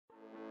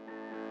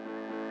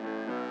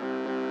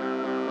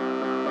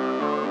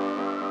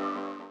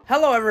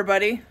Hello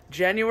everybody.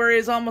 January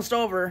is almost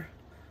over.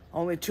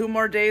 Only 2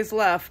 more days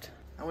left.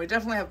 And we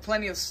definitely have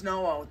plenty of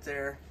snow out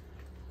there.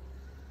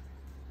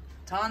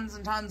 Tons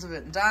and tons of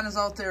it. And Don is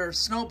out there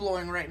snow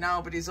blowing right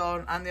now, but he's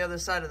out on the other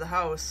side of the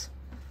house.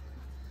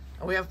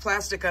 And we have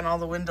plastic on all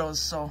the windows,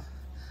 so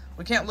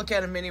we can't look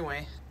at him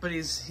anyway. But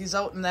he's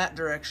out in that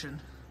direction.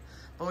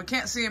 But we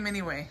can't see him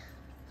anyway.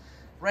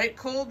 Right,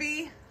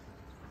 Colby?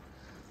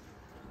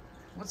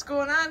 What's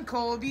going on,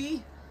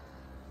 Colby?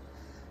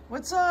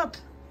 What's up?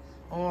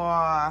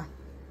 Aw,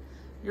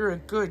 you're a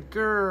good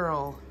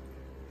girl.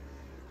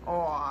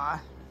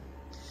 Aw.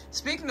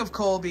 Speaking of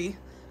Colby,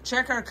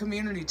 check our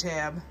community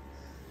tab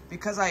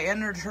because I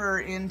entered her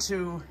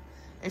into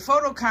a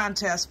photo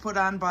contest put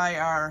on by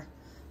our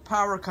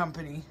power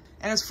company.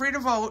 And it's free to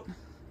vote,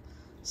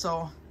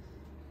 so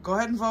go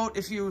ahead and vote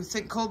if you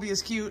think Colby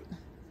is cute.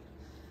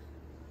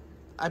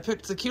 I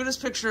picked the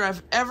cutest picture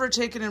I've ever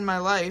taken in my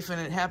life, and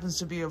it happens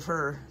to be of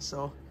her,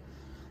 so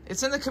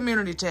it's in the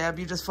community tab.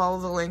 You just follow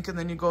the link and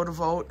then you go to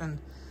vote, and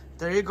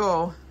there you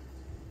go.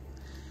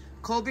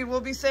 Colby will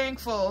be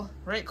thankful.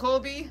 Right,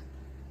 Colby?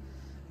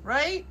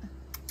 Right?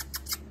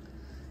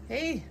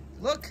 Hey,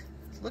 look.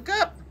 Look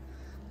up.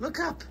 Look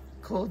up,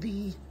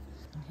 Colby.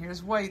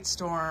 Here's White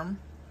Storm.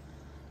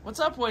 What's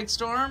up, White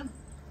Storm?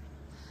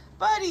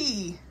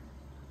 Buddy.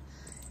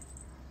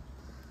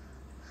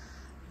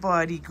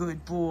 Buddy,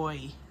 good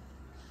boy.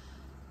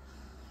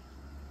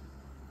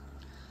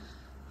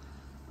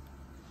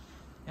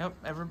 Yep,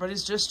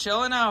 everybody's just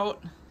chilling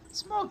out.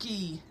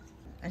 Smokey.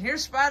 And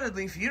here's Spotted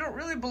Leaf. You don't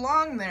really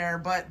belong there,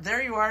 but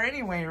there you are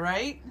anyway,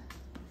 right?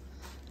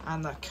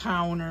 On the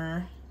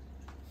counter.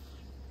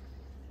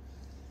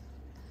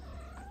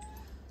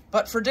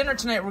 But for dinner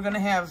tonight, we're going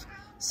to have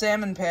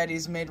salmon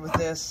patties made with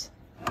this.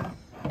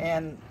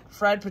 And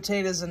fried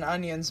potatoes and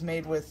onions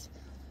made with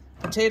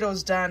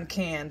potatoes Don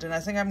canned. And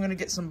I think I'm going to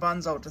get some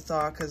buns out to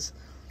thaw, because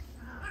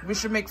we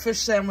should make fish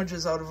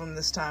sandwiches out of them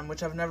this time,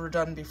 which I've never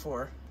done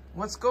before.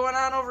 What's going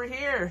on over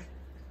here?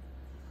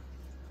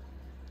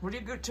 What are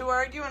you two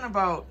arguing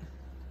about?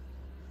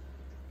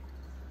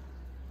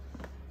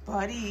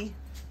 Buddy.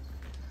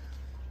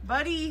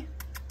 Buddy.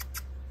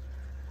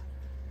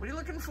 What are you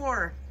looking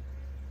for?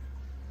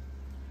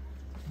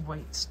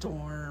 White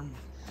Storm.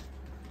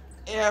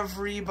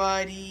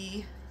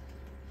 Everybody.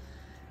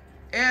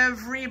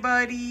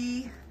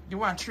 Everybody. You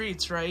want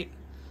treats, right?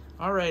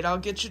 All right, I'll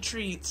get you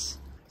treats.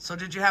 So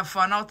did you have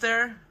fun out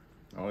there?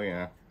 Oh,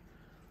 yeah.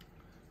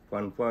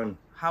 Fun.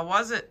 How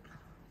was it?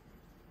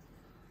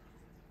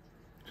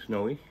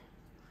 Snowy.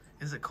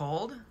 Is it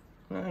cold?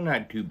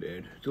 Not too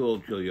bad. It's a little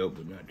chilly out,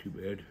 but not too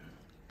bad.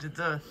 Did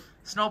the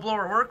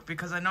snowblower work?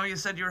 Because I know you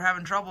said you were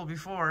having trouble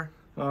before.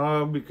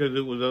 Because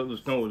it was the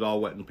snow was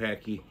all wet and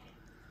packy.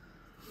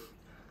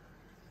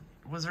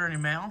 Was there any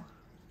mail?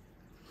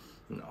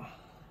 No.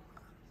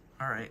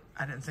 All right,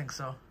 I didn't think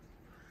so.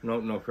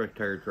 No fresh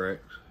tire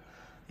tracks.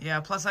 Yeah,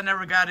 plus I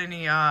never got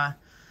any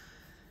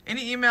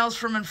emails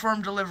from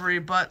Informed Delivery,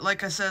 but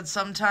like I said,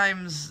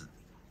 sometimes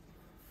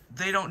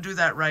they don't do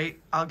that right.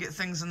 I'll get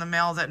things in the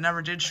mail that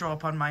never did show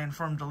up on my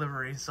Informed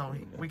Delivery, so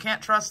we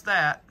can't trust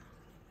that.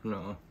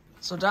 No.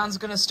 So Don's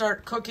going to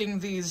start cooking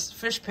these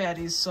fish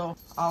patties, so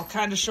I'll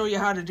kind of show you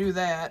how to do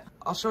that.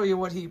 I'll show you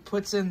what he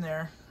puts in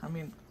there. I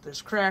mean,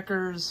 there's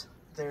crackers,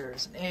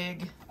 there's an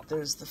egg,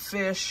 there's the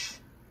fish.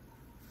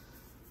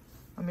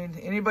 I mean,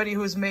 anybody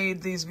who's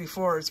made these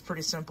before, it's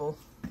pretty simple.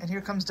 And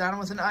here comes Don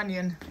with an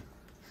onion.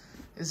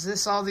 Is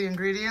this all the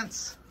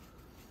ingredients?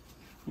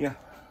 Yeah.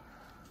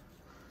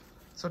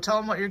 So tell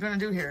them what you're going to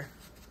do here.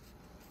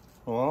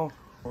 Well,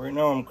 right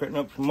now I'm cutting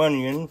up some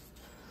onion.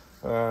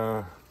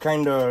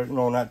 Kind of,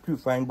 not too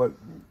fine, but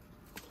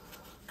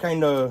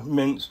kind of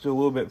minced a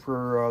little bit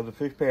for the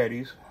fish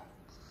patties.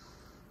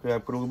 So I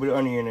put a little bit of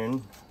onion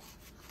in.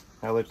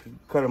 I like to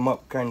cut them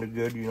up kind of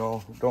good,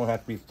 Don't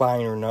have to be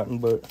fine or nothing,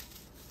 but...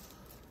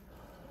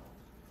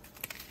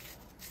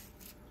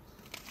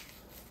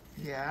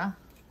 Yeah?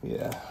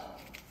 Yeah.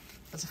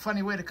 That's a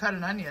funny way to cut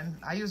an onion.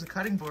 I use a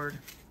cutting board.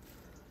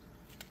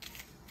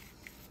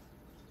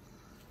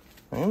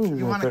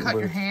 You want to cut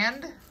your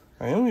hand?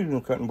 I am using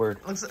a cutting board.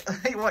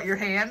 You want your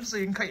hand so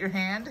you can cut your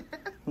hand?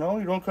 No,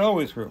 you don't cut all the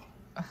way through.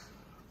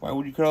 Why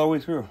would you cut all the way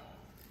through?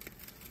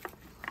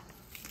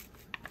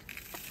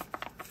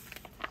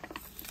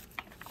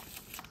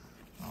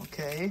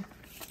 Okay.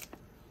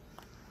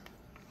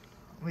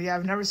 Well, yeah,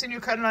 I've never seen you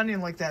cut an onion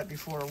like that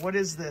before. What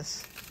is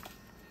this?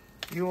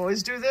 You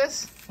always do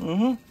this?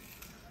 Mm-hmm.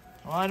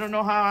 Well, I don't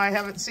know how I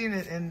haven't seen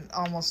it in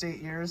almost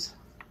 8 years.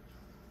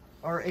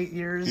 Or 8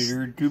 years.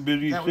 You're too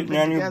busy sitting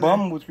on your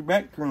bum with your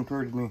back turned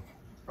towards me.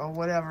 Or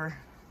whatever.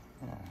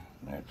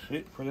 That's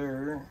it for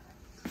there.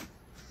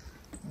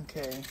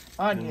 Okay.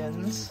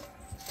 Onions.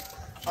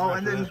 Oh,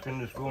 and then... can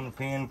just go in the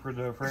pan for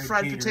the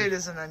fried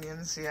potatoes and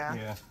onions, yeah.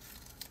 Yeah.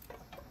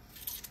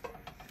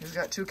 He's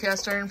got 2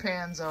 cast iron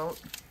pans out.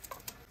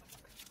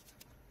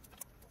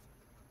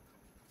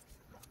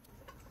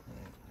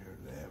 There's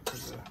that for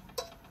the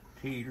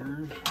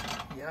taters.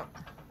 Yep.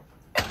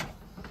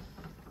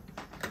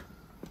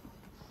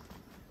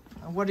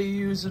 What are you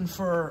using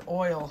for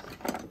oil?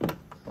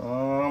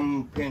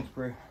 Pan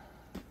spray.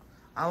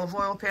 Olive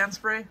oil pan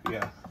spray?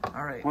 Yeah.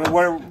 All right.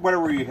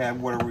 Whatever you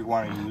have, whatever you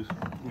want to use.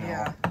 You know.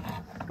 Yeah.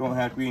 Don't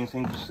have to be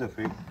anything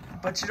specific.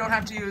 But you don't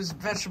have to use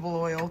vegetable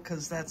oil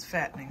because that's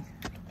fattening.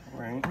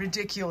 Right.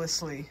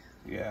 Ridiculously.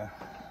 Yeah.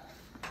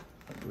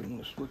 Bring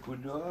this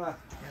liquid off.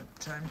 Yep,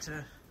 time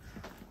to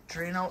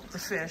drain out the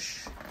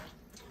fish.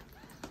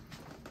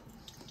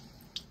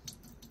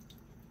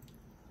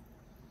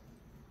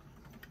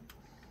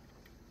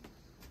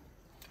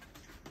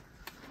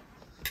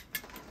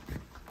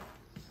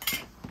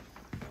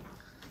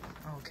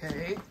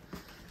 Okay.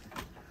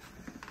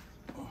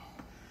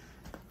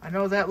 I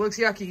know that looks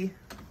yucky,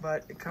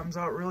 but it comes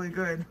out really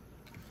good.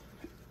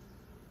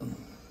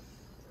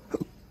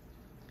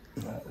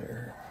 Not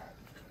there.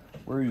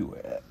 Where are you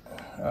at?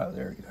 Ah,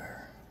 there you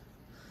are.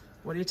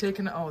 What are you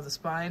taking? Oh, the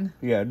spine?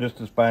 Yeah, just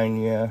the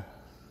spine, yeah.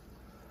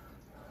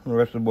 The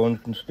rest of the bones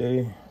can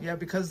stay. Yeah,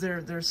 because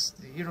there's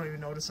you don't even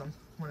notice them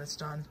when it's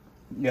done.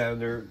 Yeah,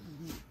 they're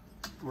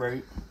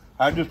right.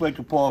 I just like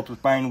to pull out the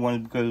spine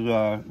ones because it's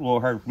a little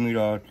hard for me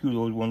to chew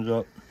those ones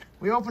up.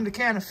 We opened a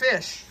can of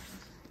fish.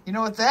 You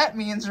know what that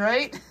means,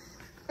 right?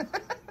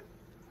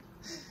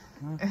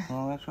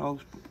 Well, that's all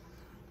the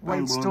White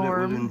bones that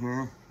storm. was in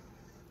here.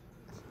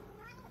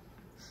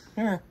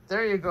 Here.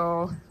 There you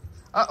go.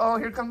 Uh-oh,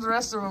 here comes the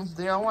rest of them.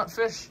 They all want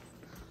fish.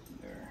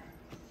 There.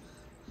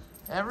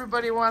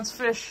 Everybody wants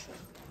fish.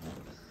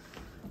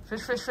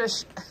 Fish, fish,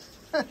 fish.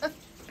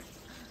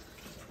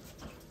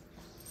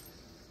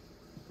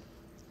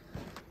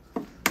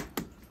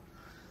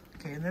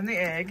 Okay, and then the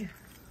egg.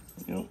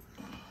 Yep.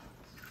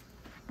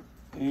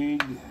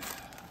 Egg.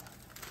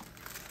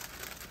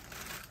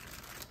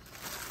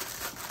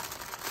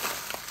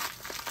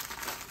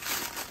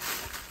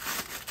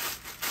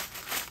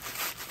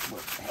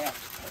 What, half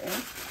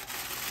pack?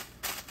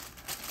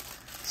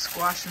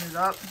 Squashing it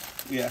up.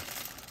 Yeah.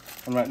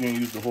 I'm not going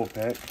to use the whole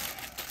pack.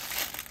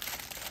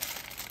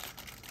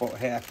 About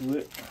half of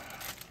it.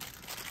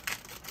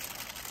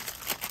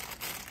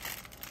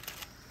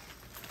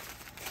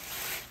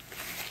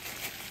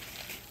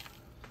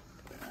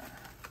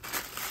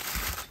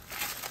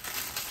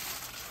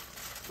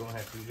 Don't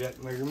have to use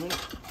that measurement.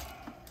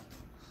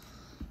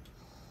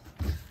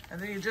 And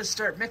then you just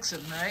start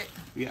mixing, right?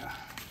 Yeah.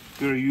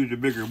 Gotta use a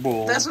bigger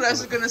bowl. That's what I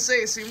was going to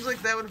say. Seems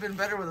like that would have been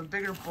better with a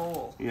bigger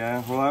bowl.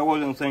 Yeah, well, I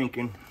wasn't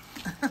thinking.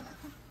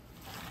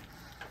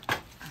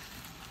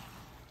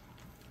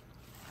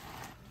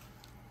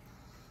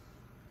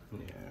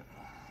 Yeah.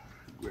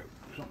 Grab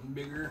something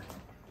bigger.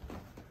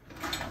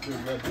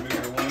 Grab the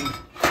bigger one.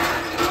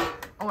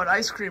 Oh, an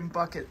ice cream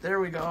bucket. There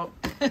we go.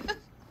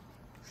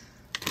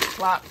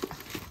 Flop.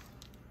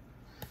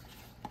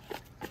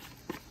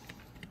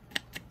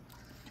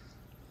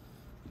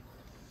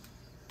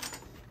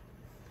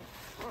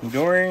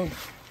 Don't worry. I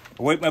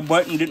wiped my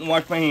butt and didn't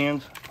wash my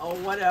hands. Oh,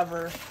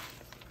 whatever.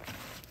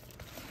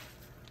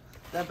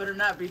 That better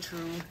not be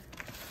true.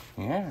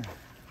 Yeah.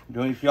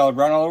 Don't you see all the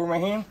brown all over my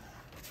hand?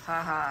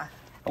 Haha.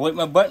 I wiped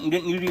my butt and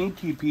didn't use any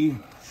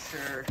TP.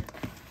 Sure.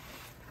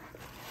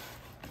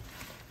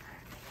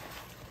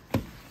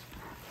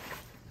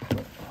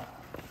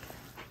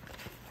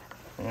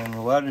 And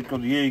the logic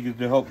of the egg is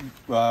to help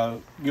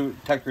give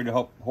it texture to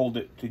help hold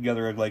it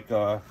together as like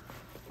a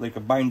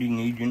binding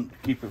agent to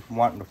keep it from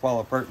wanting to fall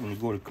apart when you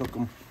go to cook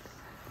them.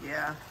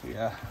 Yeah.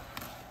 Yeah.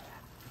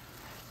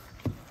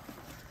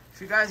 If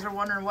you guys are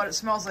wondering what it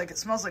smells like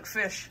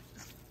fish.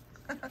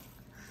 But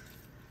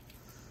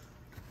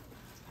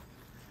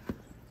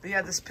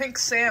yeah, this pink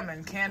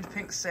salmon, canned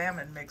pink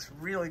salmon, makes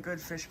really good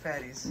fish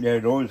patties. Yeah,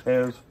 it always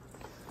has.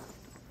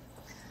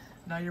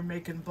 Now you're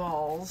making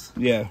balls.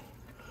 Yeah.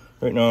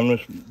 Right now I'm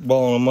just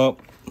balling them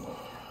up.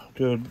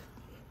 So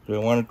I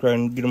want to try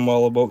and get them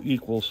all about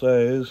equal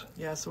size.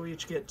 Yeah, so we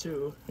each get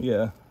 2.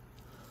 Yeah.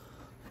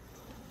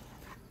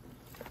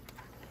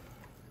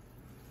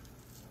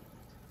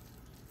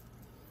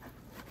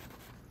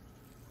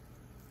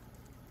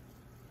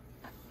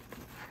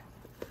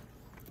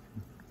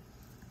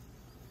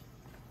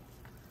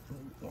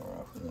 More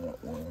off of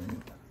that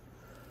one.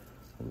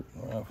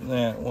 More off of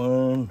that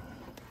one.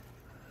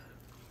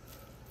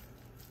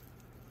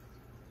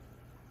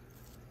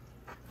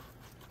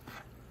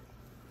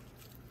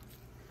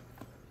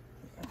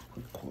 That's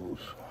pretty close.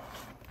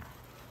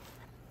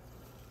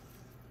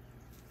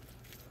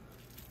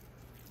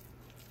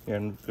 Yeah,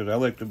 because I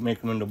like to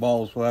make them into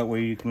balls so that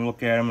way you can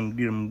look at them and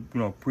get them, you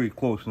know, pretty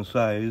close in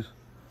size.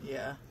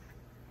 Yeah.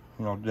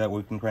 You know, that way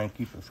we can try and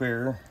keep it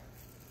fair.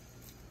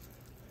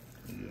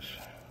 You just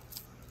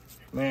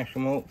smash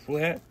them out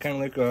flat, kind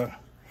of like a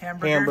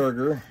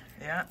hamburger.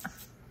 Yeah.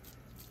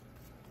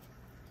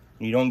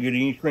 You don't get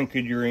any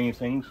shrinkage or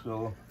anything,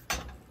 so.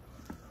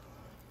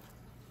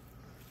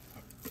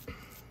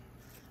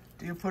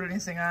 Do you put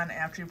anything on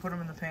after you put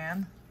them in the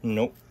pan?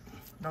 Nope.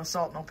 No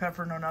salt, no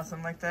pepper, no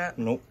nothing like that?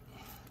 Nope.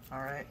 All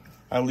right.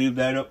 I leave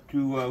that up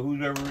to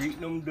who's ever eating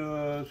them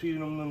to season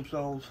them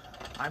themselves.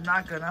 I'm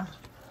not gonna.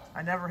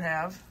 I never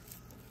have.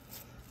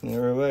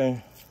 Neither have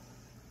I.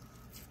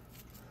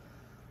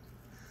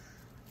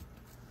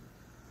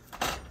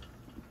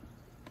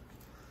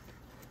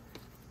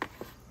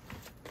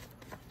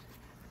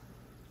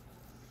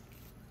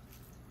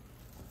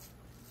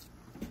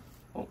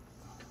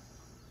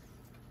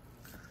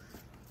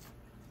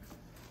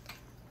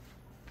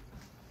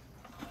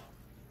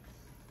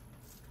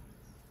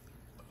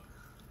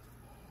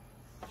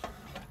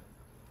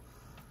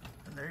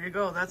 There you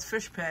go. That's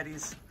fish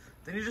patties.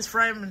 Then you just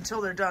fry them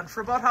until they're done.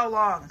 For about how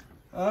long?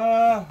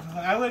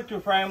 I like to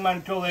fry them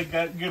until they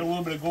get a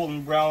little bit of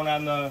golden brown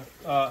on the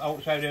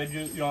outside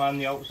edges, you know, on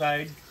the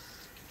outside.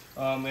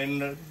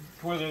 And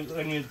where the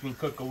onions can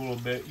cook a little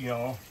bit, you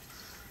know.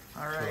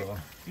 All right. So,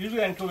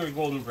 usually until they're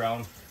golden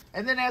brown.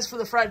 And then as for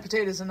the fried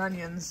potatoes and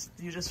onions,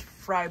 you just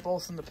fry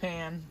both in the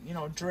pan, you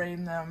know,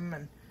 drain them.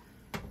 And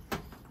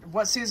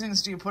what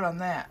seasonings do you put on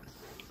that?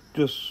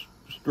 Just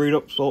straight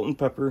up salt and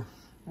pepper.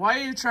 Why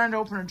are you trying to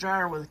open a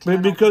jar with a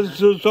can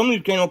Because opener? some of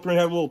these can openers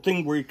have a little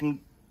thing where you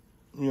can,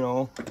 you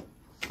know,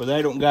 but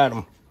I don't got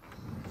them.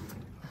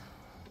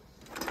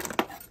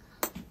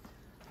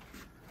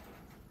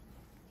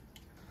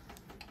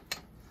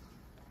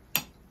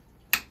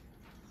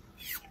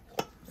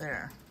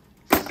 There.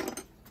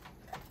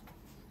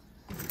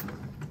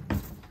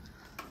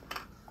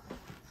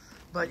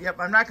 But, yep,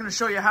 I'm not going to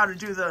show you how to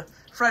do the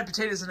fried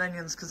potatoes and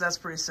onions because that's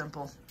pretty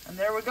simple. And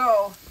there we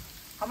go.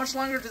 How much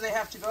longer do they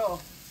have to go?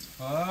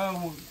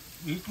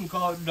 You can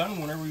call it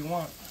done whenever you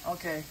want.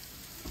 Okay.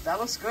 That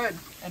looks good.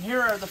 And here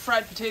are the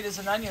fried potatoes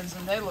and onions,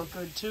 and they look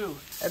good, too.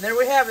 And there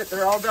we have it.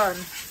 They're all done.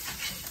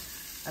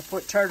 I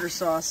put tartar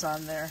sauce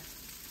on there.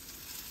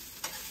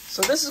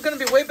 So this is going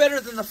to be way better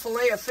than the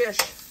Filet-O-Fish.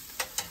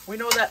 We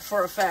know that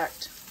for a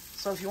fact.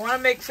 So if you want to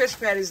make fish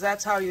patties,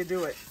 that's how you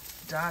do it.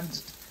 Don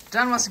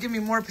wants to give me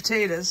more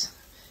potatoes.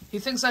 He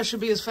thinks I should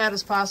be as fat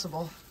as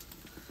possible.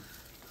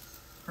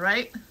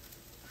 Right?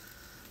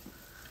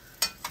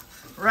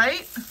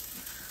 Right?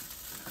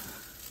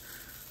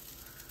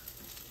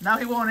 Now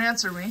he won't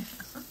answer me.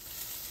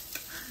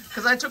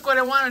 Because I took what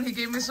I wanted and he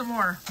gave me some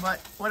more.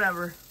 But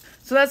whatever.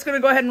 So that's going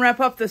to go ahead and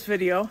wrap up this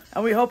video.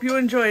 And we hope you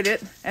enjoyed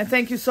it. And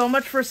thank you so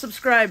much for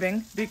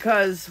subscribing.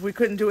 Because we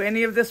couldn't do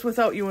any of this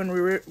without you. And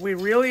we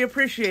really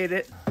appreciate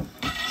it.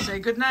 Say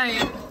good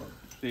night.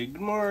 Say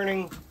good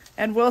morning.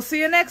 And we'll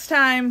see you next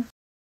time.